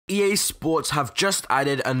EA Sports have just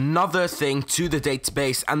added another thing to the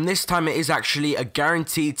database, and this time it is actually a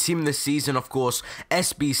guaranteed team of the season, of course,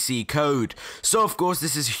 SBC code. So of course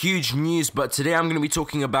this is huge news, but today I'm going to be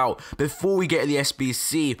talking about, before we get to the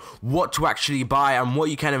SBC, what to actually buy and what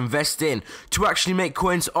you can invest in to actually make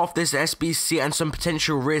coins off this SBC and some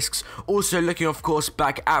potential risks. Also looking of course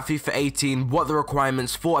back at FIFA 18, what the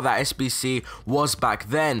requirements for that SBC was back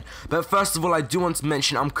then. But first of all, I do want to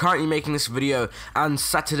mention I'm currently making this video on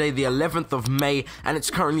Saturday the 11th of May, and it's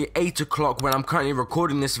currently 8 o'clock when I'm currently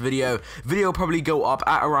recording this video. Video will probably go up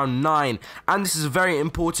at around 9, and this is very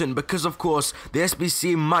important because of course the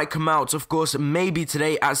SBC might come out, of course, maybe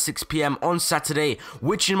today at 6 PM on Saturday,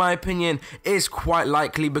 which in my opinion is quite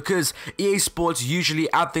likely because EA Sports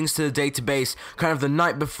usually add things to the database kind of the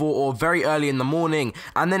night before or very early in the morning,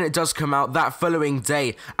 and then it does come out that following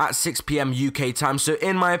day at 6 PM UK time. So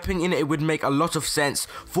in my opinion it would make a lot of sense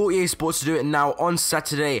for EA Sports to do it now on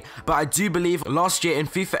Saturday. But I do believe last year in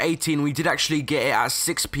FIFA 18 we did actually get it at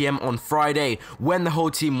 6 PM on Friday when the whole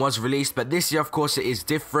team was released, but this year of course it is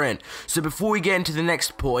different. So before we get into the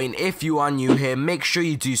next point, if you are new here, make sure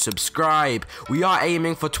you do subscribe. We are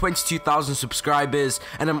aiming for 22,000 subscribers,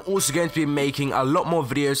 and I'm also going to be making a lot more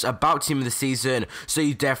videos about team of the season, so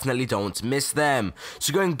you definitely don't miss them.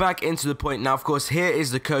 So going back into the point now, of course here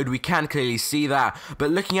is the code, we can clearly see that, but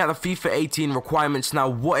looking at the FIFA 18 requirements now,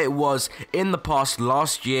 what it was in the past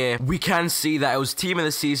last year, we can see that it was team of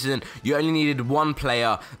the season, you only needed one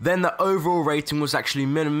player, then the overall rating was actually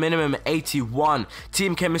minimum 81,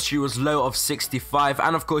 team chemistry was low of 65,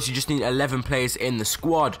 and of course you just need 11 players in the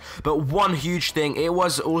squad. But one huge thing, it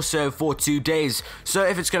was also for 2 days, so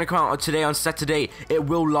if it's going to come out today on Saturday, it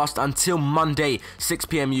will last until Monday 6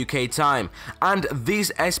 PM UK time. And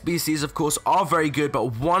these SBCs of course are very good,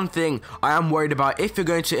 but one thing I am worried about if you're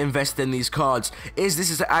going to invest in these cards is this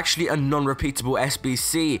is actually a non-repeatable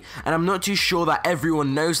SBC, and I'm not too sure that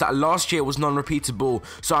everyone knows that last year was non-repeatable,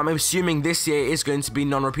 so I'm assuming this year is going to be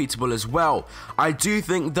non-repeatable as well. I do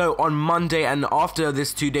think though on Monday and after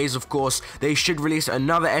this 2 days, of course, they should release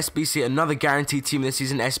another SBC, another guaranteed team this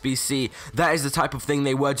season SBC. That is the type of thing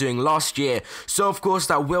they were doing last year, so of course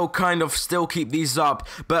that will kind of still keep these up,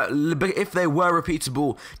 but if they were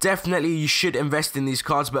repeatable, definitely you should invest in these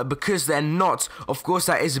cards, but because they're not, of course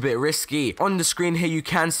that is a bit risky. On the screen here you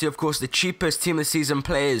can see of course the cheapest team of the season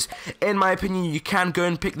players. In my opinion you can go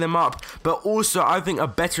and pick them up, but also I think a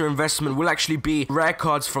better investment will actually be rare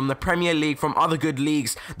cards from the Premier League, from other good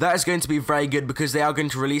leagues. That is going to be very good because they are going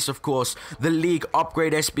to release of course the league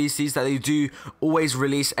upgrade SBCs that they do always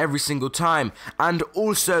release every single time, and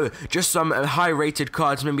also just some high rated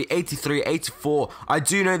cards, maybe 83, 84. I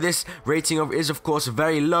do know this rating is of course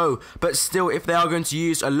very low, but still if they are going to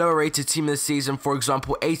use a lower rated team of the season, for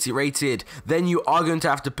example 80 rated, then you are going to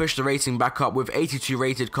have to push the rating back up with 82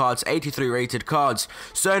 rated cards, 83 rated cards.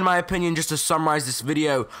 So in my opinion, just to summarize this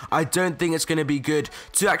video, I don't think it's going to be good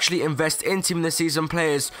to actually invest in team of the season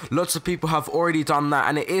players. Lots of people have already done that,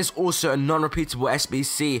 and it is also a non-repeatable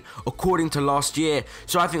SBC according to last year,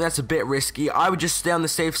 so I think that's a bit risky. I would just stay on the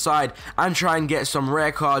safe side and try and get some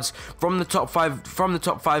rare cards from the top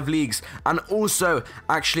 5 leagues, and also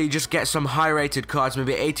actually just get some high rated cards,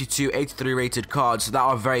 maybe 82, 83 rated cards that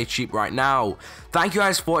are very cheap right now. Thank you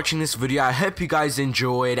guys for watching this video. I hope you guys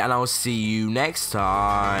enjoyed, and I'll see you next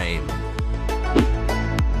time.